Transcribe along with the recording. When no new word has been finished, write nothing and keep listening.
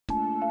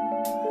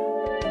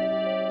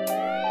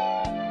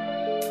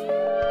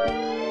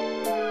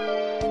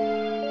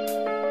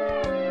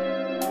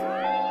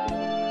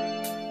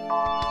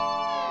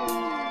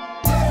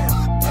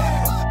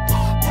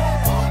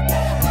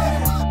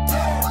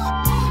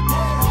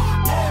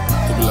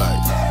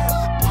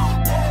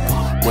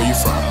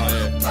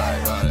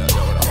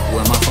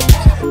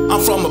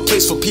I'm from a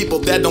place for people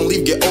that don't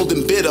leave, get old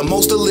and bitter.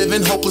 Most are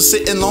living hopeless,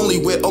 sitting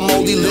lonely with a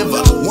moldy liver.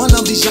 One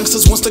of these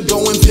youngsters wants to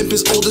go and pimp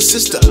his older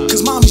sister,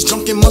 cause mommy's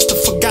drunk and must have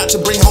forgot to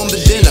bring home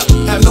the dinner.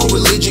 Have no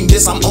religion,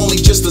 guess I'm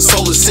only just a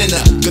soulless sinner.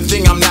 Good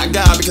thing I'm not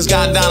God, because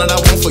God down and I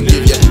won't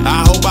forgive you.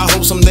 I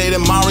hope someday that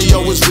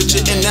Mario is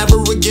richer, and never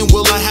again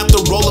will I have to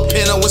roll a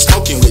pinner when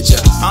smoking with ya.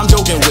 I'm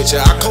joking with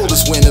ya, our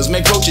coldest winters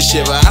make roaches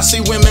shiver. I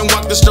see women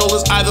walk the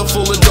strollers either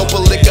full of dope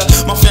or liquor.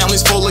 My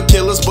family's full of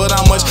killers, but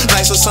I'm much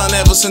nicer son.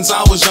 Ever since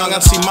I was young,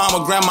 I'd see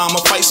mama, grandmama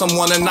fight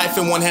someone, a knife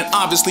in one hand.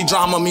 Obviously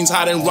drama means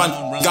hide and run.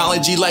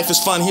 Golly gee, life is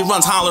fun. He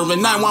runs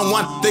hollering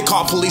 911. They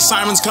call police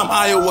sirens, come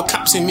Iowa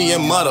cops see me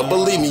and mutter.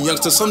 Believe me,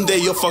 youngster, someday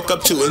you'll fuck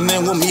up too, and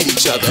then we'll meet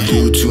each other.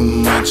 Do too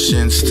much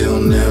and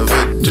still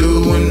never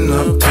do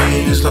enough.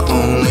 Pain is the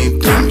only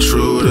thing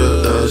true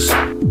to us.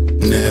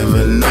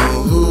 Never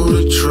know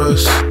who to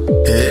trust.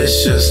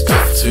 It's just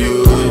a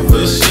few of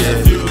us,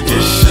 yeah.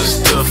 It's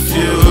just a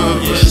few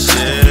of us.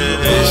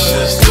 It's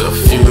just a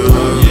few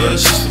of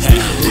us.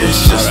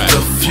 It's just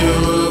a few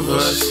of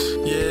us.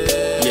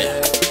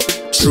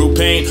 True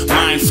pain,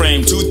 mind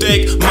frame,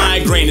 toothache,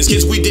 migraine. As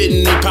kids we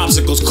didn't need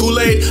popsicles,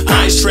 Kool-Aid,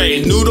 ice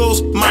tray,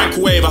 noodles,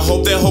 microwave. I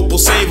hope that hope will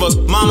save us.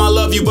 Mom, I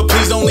love you, but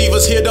please don't leave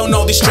us here. Don't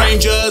know these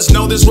strangers.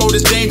 Know this road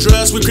is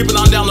dangerous. We creeping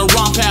on down the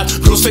wrong path.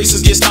 Girls'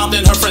 faces get stomped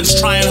and her friends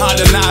trying hard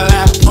to not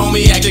laugh.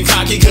 Homie acting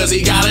cocky cause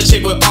he got a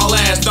chick with all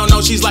ass. Don't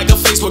know she's like a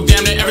Facebook,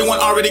 damn it, everyone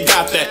already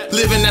got that.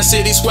 Living that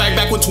city swag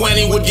back when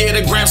 20 would get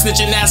a gram.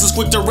 Snitching asses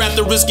quick to rap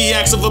the risky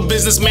acts of a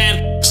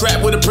businessman.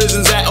 Trapped with the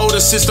prisons that owe the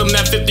system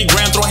that 50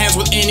 grand. Throw hands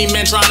with any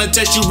man trying to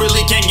test you,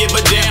 really can't give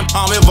a damn.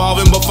 I'm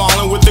evolving but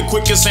falling with the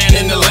quickest hand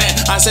in the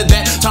land. I said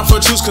that, time for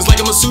a truce, cause like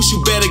a masseuse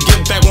you better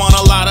give back. Want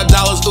a lot of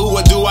dollars, ooh,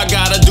 what do I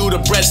gotta do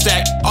to bread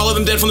stack? All of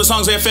them dead from the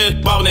songs they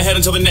fed, bobbing their head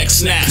until the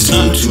next snap.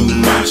 Do too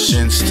much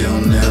and still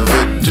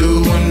never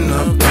do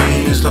enough.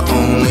 Pain is the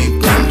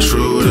only thing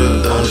true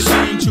to us.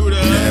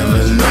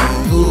 Never know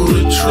who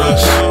to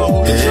trust.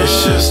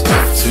 It's just a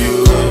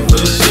few of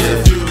us,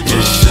 yeah.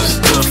 It's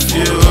just a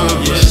few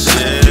of us.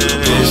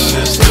 It's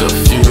just a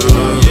few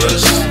of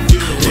us.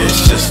 It's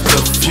just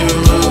a few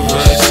of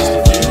us.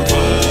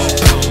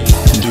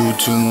 Do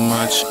too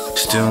much,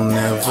 still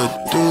never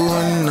do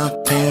enough.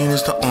 Pain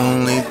is the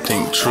only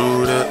thing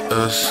true to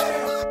us.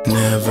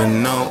 Never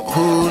know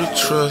who to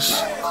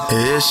trust.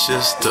 It's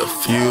just a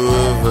few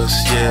of us,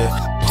 yeah.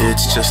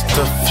 It's just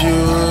a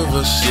few of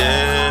us,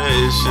 yeah.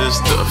 It's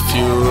just a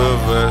few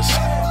of us.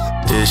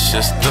 It's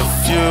just a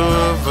few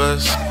of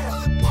us.